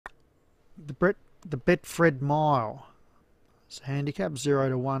the Betfred Mile. It's a handicap 0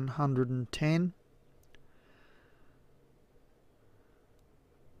 to 110.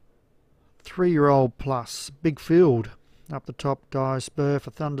 3-year-old plus. Big field. Up the top, Dire Spur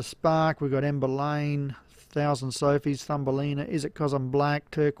for Thunder Spark. We've got Ember Lane, Thousand Sophies, Thumbelina, Is It 'Cause I'm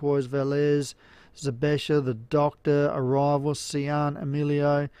Black, Turquoise Velez, Zabesha, The Doctor, Arrival, Cian,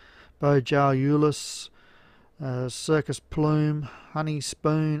 Emilio, Bojal Eulis, Circus Plume, Honey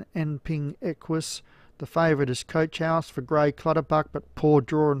Spoon, Enping Equus. The favourite is Coach House for Grey Clutterbuck, but poor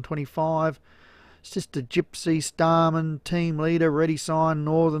draw in 25. Sister Gypsy, Starman, Team Leader, Ready Sign,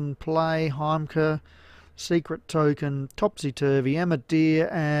 Northern Play, Heimke, Secret Token, Topsy Turvy, Emma Deer,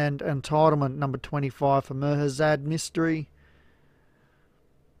 and Entitlement number 25 for Merhazad Mystery.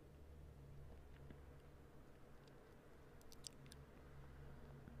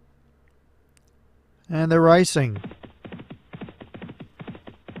 And they're racing.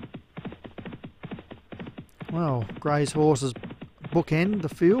 Well, Gray's horses bookend the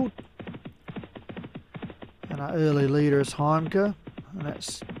field. And our early leader is Heimke, and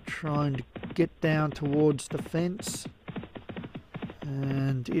that's trying to get down towards the fence,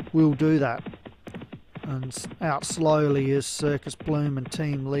 and it will do that. And out slowly is Circus Plume and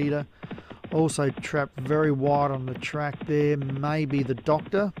Team Leader. Also trapped very wide on the track there, maybe the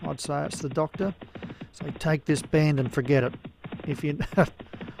Doctor. I'd say it's the Doctor. So take this bend and forget it. If you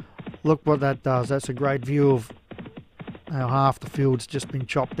look what that does, that's a great view of how half the field's just been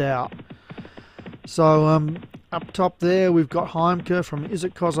chopped out. So up top there we've got Heimke from Is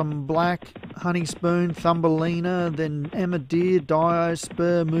It 'Cause I'm Black, Honey Spoon, Thumbelina, then Emma Deer, Dio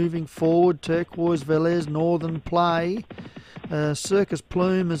Spur moving forward, Turquoise Velez, Northern Play. Circus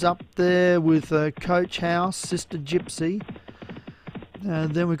Plume is up there with Coach House, Sister Gypsy.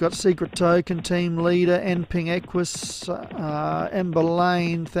 Then we've got Secret Token, Team Leader, Enping Equus, Ember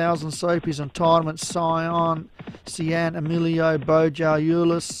Lane, Thousand Soapies, Entitlement, Scion, Cian, Emilio, Bojal,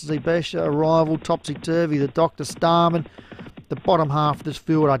 Eulis, Zebesha, Arrival, Topsy Turvy, the Doctor, Starman. The bottom half of this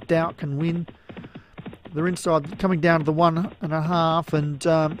field I doubt can win. They're inside, coming down to the 1.5, and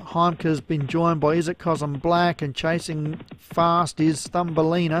Heimke's been joined by Is It 'Cause I'm Black, and chasing fast is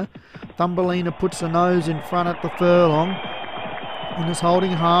Thumbelina. Thumbelina puts the nose in front at the furlong and is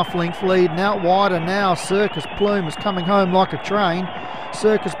holding half-length lead. Now wider now, Circus Plume is coming home like a train.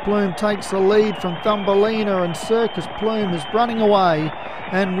 Circus Plume takes the lead from Thumbelina, and Circus Plume is running away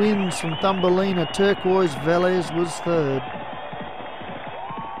and wins from Thumbelina. Turquoise Velez was third.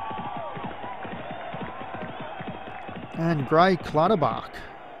 And Grey Clutterbuck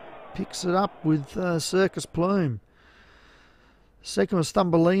picks it up with Circus Plume. Second was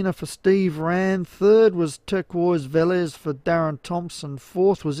Thumbelina for Steve Rand. Third was Turquoise Velez for Darren Thompson.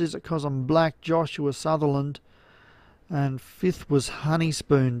 Fourth was Is It 'Cause I'm Black, Joshua Sutherland. And fifth was Honey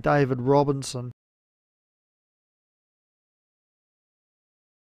Spoon, David Robinson.